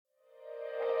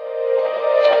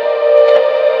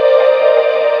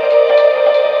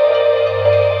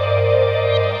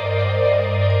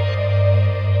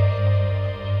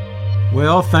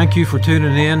Well, thank you for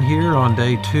tuning in here on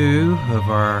day 2 of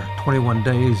our 21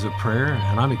 days of prayer,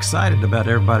 and I'm excited about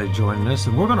everybody joining us.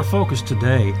 And we're going to focus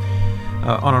today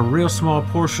on a real small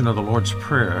portion of the Lord's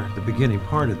Prayer, the beginning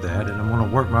part of that, and I'm going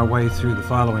to work my way through the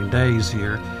following days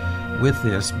here with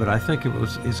this, but I think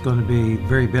it's going to be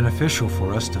very beneficial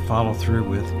for us to follow through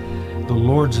with the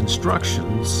Lord's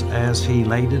instructions as He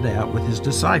laid it out with His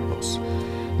disciples.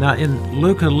 Now, in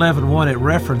Luke 11:1, it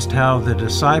referenced how the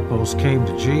disciples came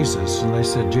to Jesus and they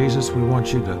said, Jesus, we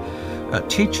want you to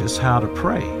teach us how to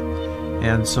pray.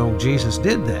 And so Jesus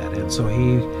did that. And so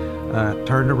He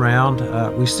turned around.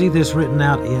 We see this written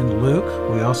out in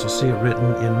Luke. We also see it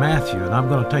written in Matthew. And I'm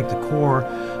going to take the core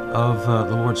of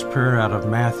the Lord's Prayer out of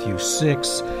Matthew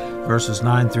 6, verses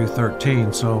 9 through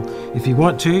 13. So if you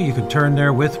want to, you can turn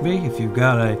there with me. If you've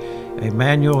got a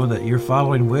manual that you're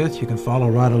following with, you can follow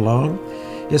right along.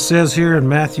 It says here in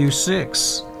Matthew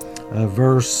 6,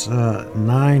 verse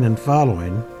 9 and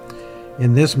following,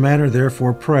 in this manner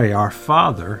therefore pray, Our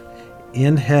Father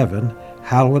in heaven,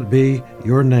 hallowed be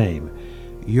your name.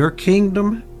 Your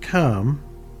kingdom come,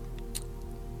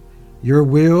 your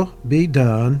will be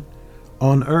done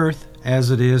on earth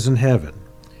as it is in heaven.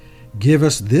 Give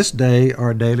us this day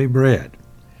our daily bread,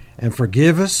 and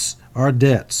forgive us our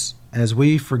debts as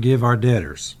we forgive our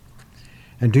debtors.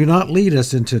 And do not lead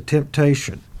us into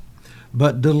temptation,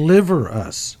 but deliver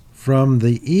us from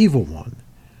the evil one.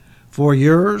 For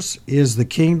yours is the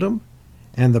kingdom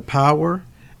and the power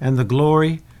and the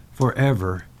glory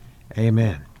forever.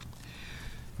 Amen.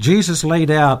 Jesus laid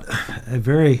out a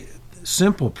very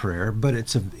simple prayer, but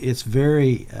it's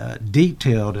very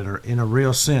detailed in a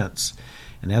real sense.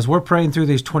 And as we're praying through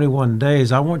these 21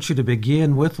 days, I want you to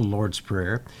begin with the Lord's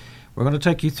Prayer. We're going to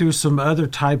take you through some other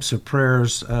types of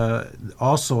prayers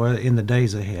also in the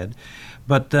days ahead.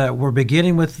 But we're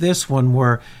beginning with this one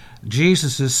where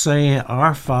Jesus is saying,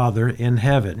 Our Father in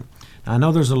heaven. I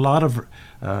know there's a lot of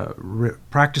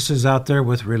practices out there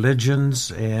with religions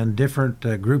and different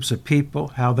groups of people,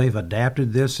 how they've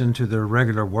adapted this into their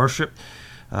regular worship.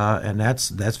 And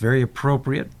that's very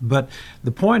appropriate. But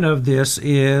the point of this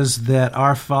is that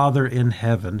our Father in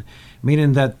heaven,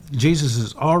 meaning that Jesus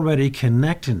is already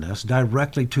connecting us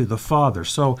directly to the Father.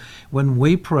 So when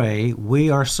we pray,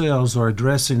 we ourselves are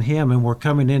addressing Him and we're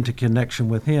coming into connection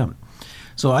with Him.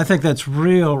 So I think that's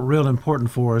real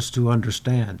important for us to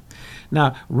understand.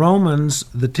 Now, Romans,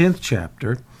 the 10th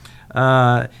chapter,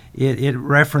 it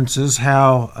references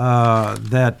how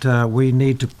that we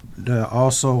need to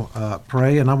also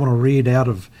pray, and I'm going to read out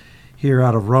of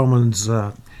Romans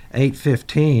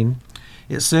 8:15.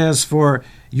 It says, For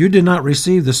you did not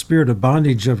receive the spirit of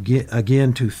bondage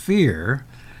again to fear,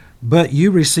 but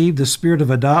you received the spirit of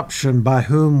adoption by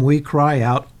whom we cry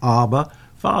out, Abba,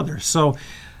 Father. So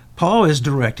Paul is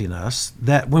directing us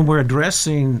that when we're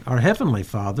addressing our Heavenly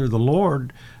Father, the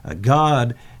Lord,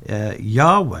 God,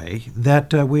 Yahweh,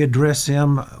 that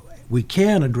we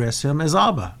can address Him as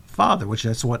Abba, Father, which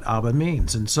that's what Abba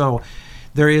means. And so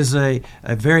there is a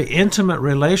very intimate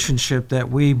relationship that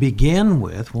we begin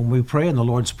with when we pray in the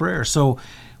Lord's Prayer. So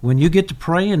when you get to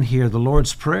praying here, the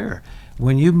Lord's Prayer,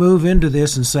 when you move into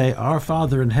this and say, Our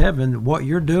Father in heaven, what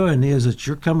you're doing is that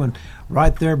you're coming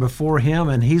right there before Him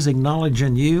and He's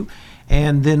acknowledging you,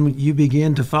 and then you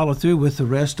begin to follow through with the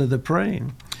rest of the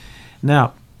praying.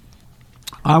 Now,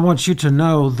 I want you to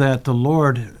know that the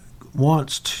Lord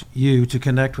wants you to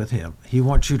connect with Him. He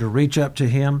wants you to reach out to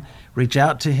Him,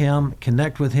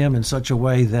 connect with Him in such a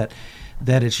way that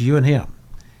it's you and Him.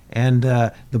 And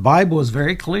the Bible is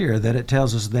very clear that it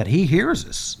tells us that He hears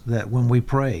us, that when we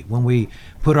pray, when we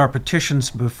put our petitions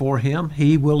before Him,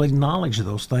 He will acknowledge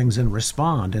those things and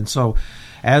respond. And so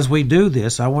as we do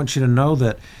this, I want you to know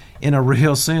that in a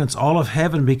real sense, all of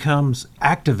heaven becomes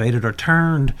activated or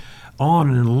turned on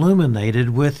and illuminated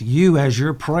with you as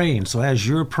you're praying. So as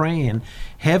you're praying,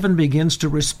 heaven begins to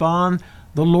respond,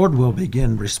 the Lord will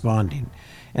begin responding.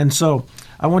 And so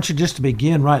I want you just to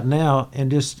begin right now and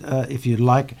just, if you'd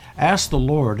like, ask the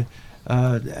Lord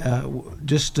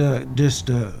just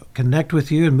connect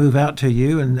with you and move out to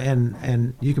you,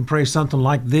 and you can pray something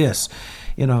like this.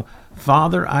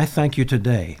 Father, I thank you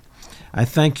today. I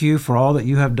thank you for all that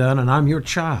you have done, and I'm your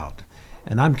child,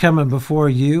 and I'm coming before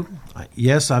you.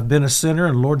 Yes, I've been a sinner,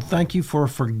 and Lord, thank you for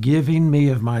forgiving me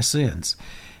of my sins.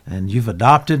 And you've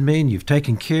adopted me, and you've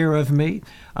taken care of me.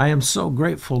 I am so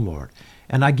grateful, Lord.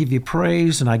 And I give you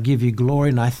praise, and I give you glory,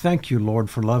 and I thank you, Lord,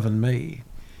 for loving me.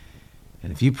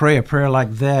 And if you pray a prayer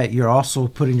like that, you're also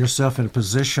putting yourself in a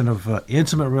position of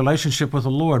intimate relationship with the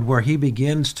Lord where He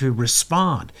begins to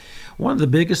respond. One of the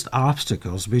biggest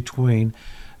obstacles between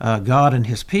God and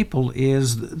his people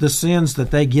is the sins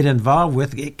that they get involved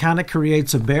with. It kind of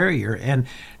creates a barrier. And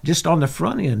just on the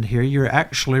front end here, you're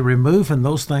actually removing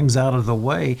those things out of the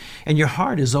way, and your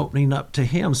heart is opening up to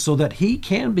him so that he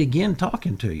can begin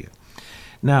talking to you.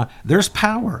 Now, there's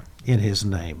power in his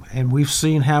name, and we've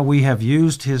seen how we have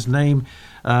used his name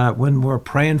when we're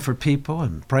praying for people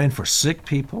and praying for sick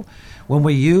people. When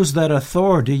we use that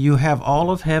authority, you have all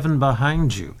of heaven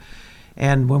behind you.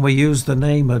 And when we use the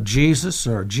name of Jesus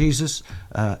or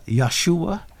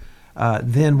Yeshua,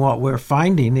 then what we're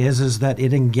finding is that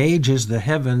it engages the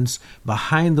heavens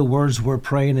behind the words we're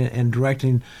praying and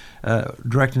directing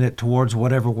it towards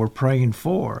whatever we're praying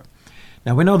for.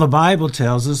 Now, we know the Bible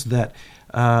tells us that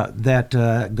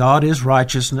God is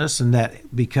righteousness, and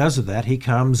that because of that, he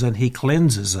comes and he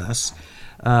cleanses us.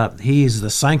 He's the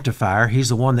sanctifier. He's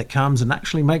the one that comes and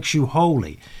actually makes you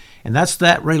holy. And that's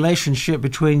that relationship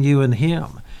between you and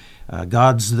him.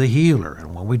 God's the healer.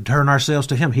 And when we turn ourselves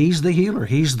to him, he's the healer.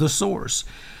 He's the source.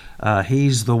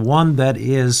 He's the one that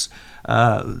is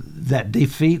that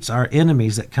defeats our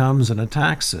enemies, that comes and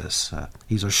attacks us.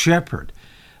 He's a shepherd.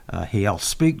 He'll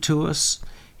speak to us.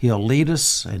 He'll lead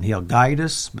us and he'll guide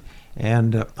us.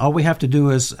 And all we have to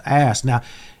do is ask. Now,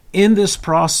 in this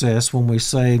process, when we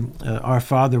say, Our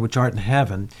Father which art in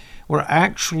heaven, we're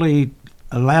actually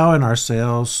allowing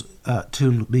ourselves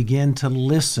to begin to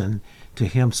listen to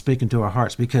him speaking to our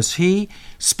hearts, because he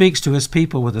speaks to his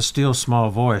people with a still small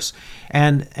voice,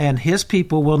 and his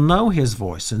people will know his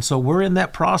voice. And so we're in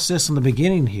that process in the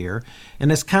beginning here,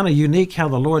 and it's kind of unique how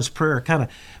the Lord's Prayer kind of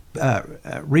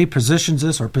repositions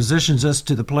us or positions us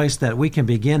to the place that we can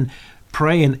begin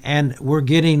praying, and we're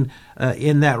getting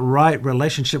in that right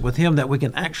relationship with him, that we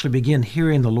can actually begin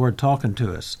hearing the Lord talking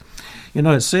to us. You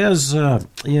know, it says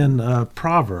in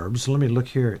Proverbs, let me look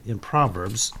here in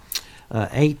Proverbs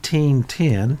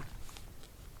 18:10,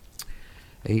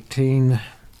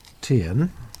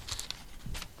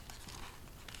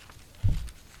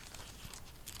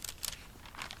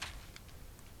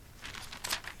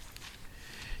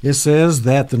 it says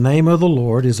that the name of the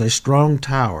Lord is a strong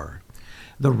tower.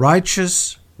 The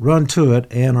righteous run to it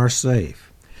and are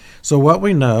safe. So what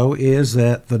we know is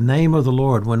that the name of the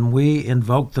Lord, when we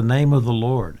invoke the name of the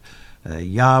Lord,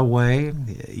 Yahweh,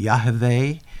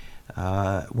 Yahweh,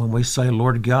 when we say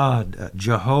Lord God,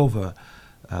 Jehovah,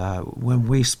 when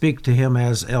we speak to him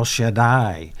as El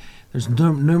Shaddai, there's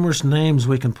numerous names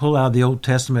we can pull out of the Old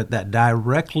Testament that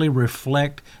directly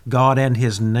reflect God and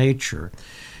his nature,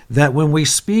 that when we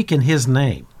speak in his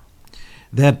name,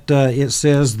 that it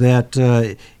says that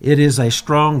it is a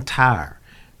strong tower,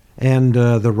 and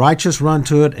the righteous run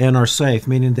to it and are safe,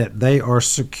 meaning that they are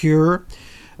secure,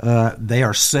 they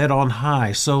are set on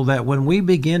high, so that when we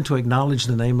begin to acknowledge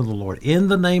the name of the Lord, in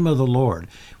the name of the Lord,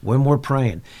 when we're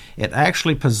praying, it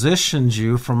actually positions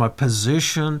you from a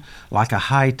position like a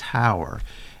high tower.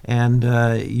 And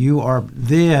you are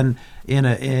then in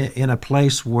a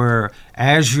place where,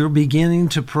 as you're beginning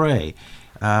to pray,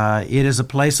 it is a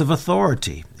place of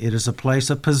authority. It is a place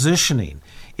of positioning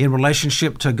in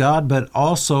relationship to God, but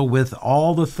also with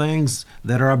all the things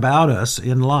that are about us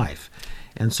in life.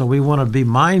 And so we want to be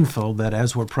mindful that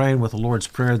as we're praying with the Lord's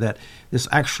Prayer, that this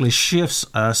actually shifts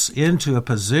us into a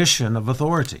position of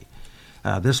authority.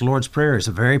 This Lord's Prayer is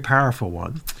a very powerful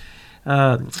one.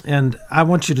 And I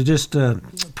want you to just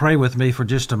pray with me for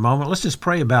just a moment. Let's just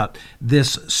pray about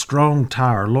this strong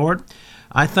tower. Lord,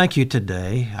 I thank you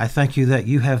today. I thank you that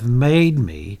you have made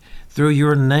me, through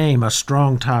your name, a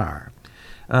strong tower,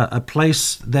 a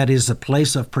place that is a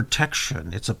place of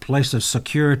protection. It's a place of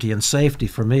security and safety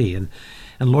for me. And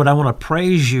Lord, I want to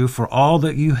praise you for all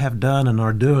that you have done and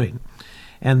are doing.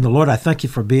 And Lord, I thank you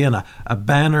for being a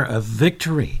banner of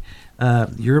victory.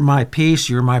 You're my peace.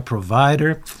 You're my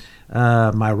provider,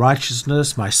 my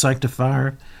righteousness, my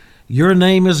sanctifier. Your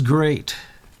name is great,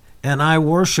 and I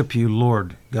worship you,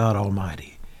 Lord God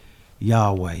Almighty,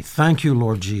 Yahweh. Thank you,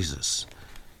 Lord Jesus,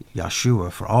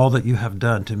 Yeshua, for all that you have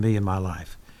done to me in my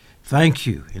life. Thank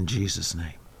you in Jesus'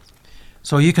 name.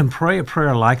 So you can pray a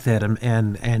prayer like that,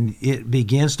 and it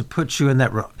begins to put you in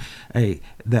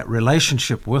that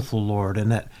relationship with the Lord,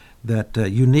 and that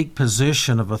unique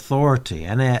position of authority,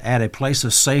 and at a place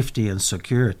of safety and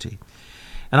security.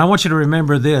 And I want you to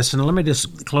remember this, and let me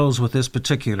just close with this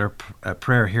particular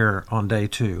prayer here on day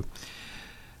 2.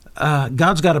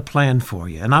 God's got a plan for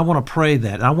you, and I want to pray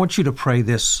that. I want you to pray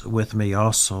this with me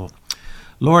also.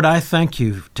 Lord, I thank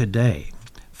you today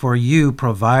for you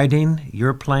providing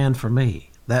your plan for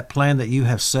me, that plan that you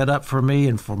have set up for me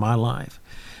and for my life.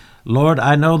 Lord,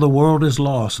 I know the world is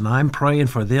lost, and I'm praying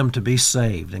for them to be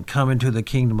saved and come into the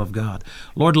kingdom of God.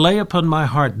 Lord, lay upon my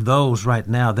heart those right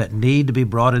now that need to be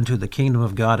brought into the kingdom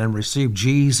of God and receive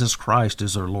Jesus Christ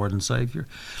as their Lord and Savior.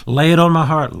 Lay it on my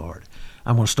heart, Lord.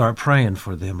 I'm going to start praying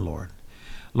for them, Lord.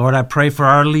 Lord, I pray for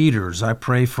our leaders. I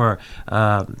pray for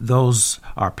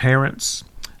our parents.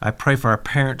 I pray for our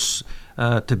parents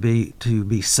to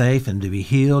be safe and to be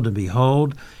healed and be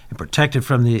whole and protected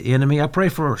from the enemy. I pray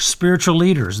for spiritual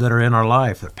leaders that are in our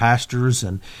life, the pastors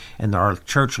and our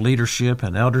church leadership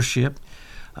and eldership.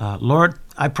 Lord,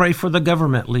 I pray for the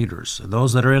government leaders,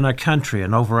 those that are in our country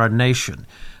and over our nation.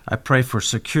 I pray for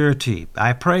security.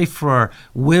 I pray for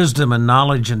wisdom and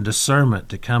knowledge and discernment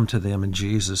to come to them in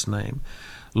Jesus' name.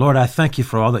 Lord, I thank you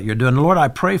for all that you're doing. Lord, I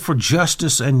pray for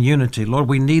justice and unity. Lord,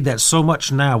 we need that so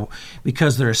much now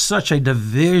because there is such a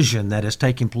division that is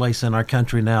taking place in our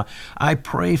country now. I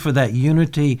pray for that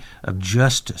unity of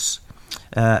justice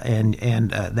and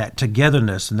that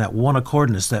togetherness and that one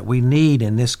accordness that we need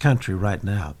in this country right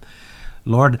now.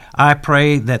 Lord, I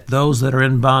pray that those that are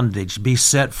in bondage be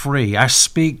set free. I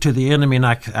speak to the enemy and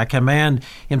I command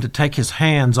him to take his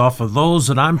hands off of those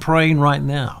that I'm praying right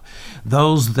now.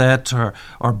 Those that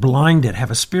are blinded, have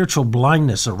a spiritual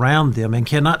blindness around them and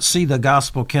cannot see the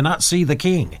gospel, cannot see the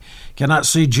King, cannot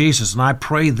see Jesus. And I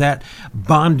pray that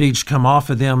bondage come off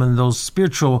of them and those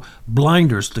spiritual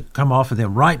blinders to come off of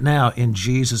them right now in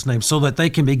Jesus' name so that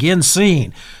they can begin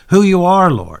seeing who you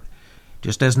are, Lord.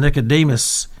 Just as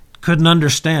Nicodemus couldn't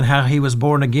understand how he was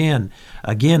born again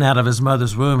out of his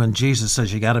mother's womb. And Jesus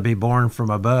says you got to be born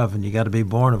from above and you got to be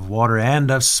born of water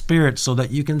and of spirit so that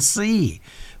you can see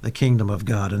the kingdom of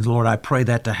God. And Lord, I pray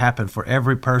that to happen for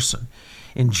every person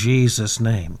in Jesus'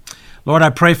 name. Lord,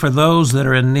 I pray for those that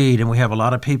are in need, and we have a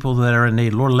lot of people that are in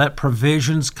need. Lord, let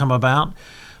provisions come about.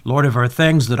 Lord, if there are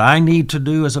things that I need to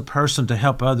do as a person to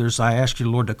help others, I ask you,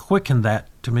 Lord, to quicken that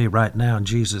to me right now in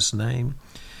Jesus' name.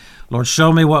 Lord,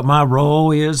 show me what my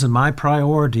role is and my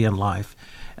priority in life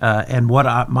and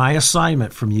what my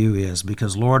assignment from you is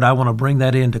because, Lord, I want to bring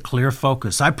that into clear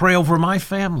focus. I pray over my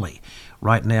family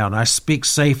right now, and I speak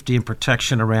safety and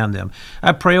protection around them.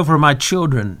 I pray over my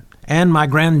children and my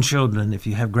grandchildren, if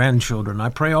you have grandchildren. I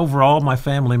pray over all my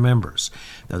family members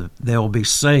that they will be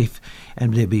safe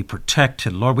and they'll be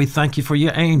protected. Lord, we thank you for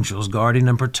your angels guarding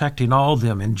and protecting all of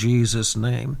them in Jesus'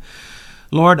 name.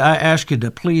 Lord, I ask you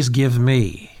to please give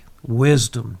me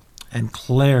wisdom and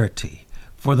clarity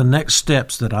for the next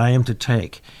steps that I am to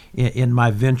take in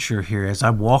my venture here as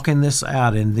I'm walking this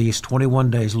out in these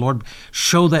 21 days. Lord,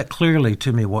 show that clearly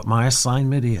to me what my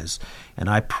assignment is. And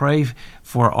I pray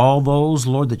for all those,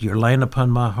 Lord, that you're laying upon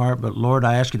my heart. But Lord,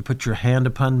 I ask you to put your hand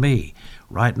upon me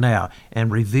right now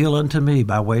and reveal unto me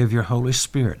by way of your Holy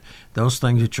Spirit those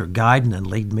things that you're guiding and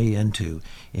lead me into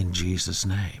in Jesus'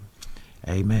 name.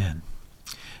 Amen.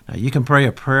 Now, you can pray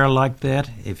a prayer like that.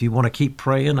 If you want to keep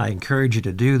praying, I encourage you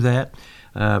to do that.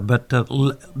 But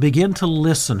begin to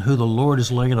listen who the Lord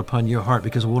is laying upon your heart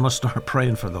because we want to start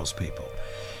praying for those people.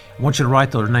 I want you to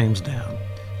write their names down.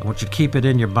 I want you to keep it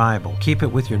in your Bible. Keep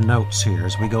it with your notes here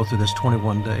as we go through this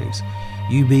 21 days.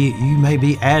 You may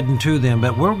be adding to them,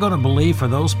 but we're going to believe for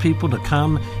those people to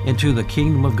come into the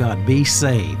kingdom of God, be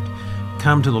saved,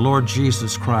 come to the Lord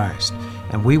Jesus Christ.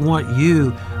 And we want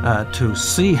you to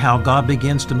see how God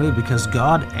begins to move because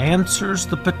God answers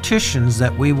the petitions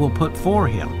that we will put for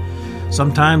Him.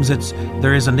 Sometimes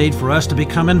there is a need for us to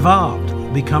become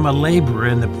involved, become a laborer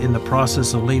in the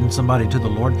process of leading somebody to the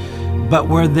Lord. But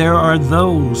where there are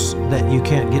those that you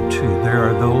can't get to, there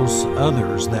are those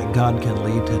others that God can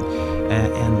lead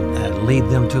and lead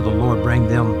them to the Lord, bring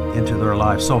them into their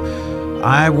life. So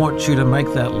I want you to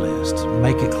make that list,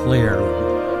 make it clear.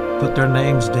 Put their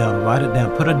names down, write it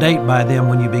down, put a date by them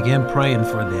when you begin praying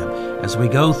for them. As we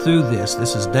go through this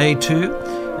is day 2,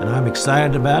 and I'm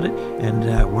excited about it,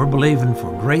 and we're believing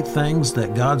for great things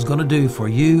that God's going to do for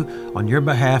you on your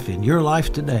behalf in your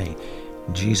life today.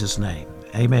 In Jesus' name,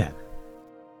 amen.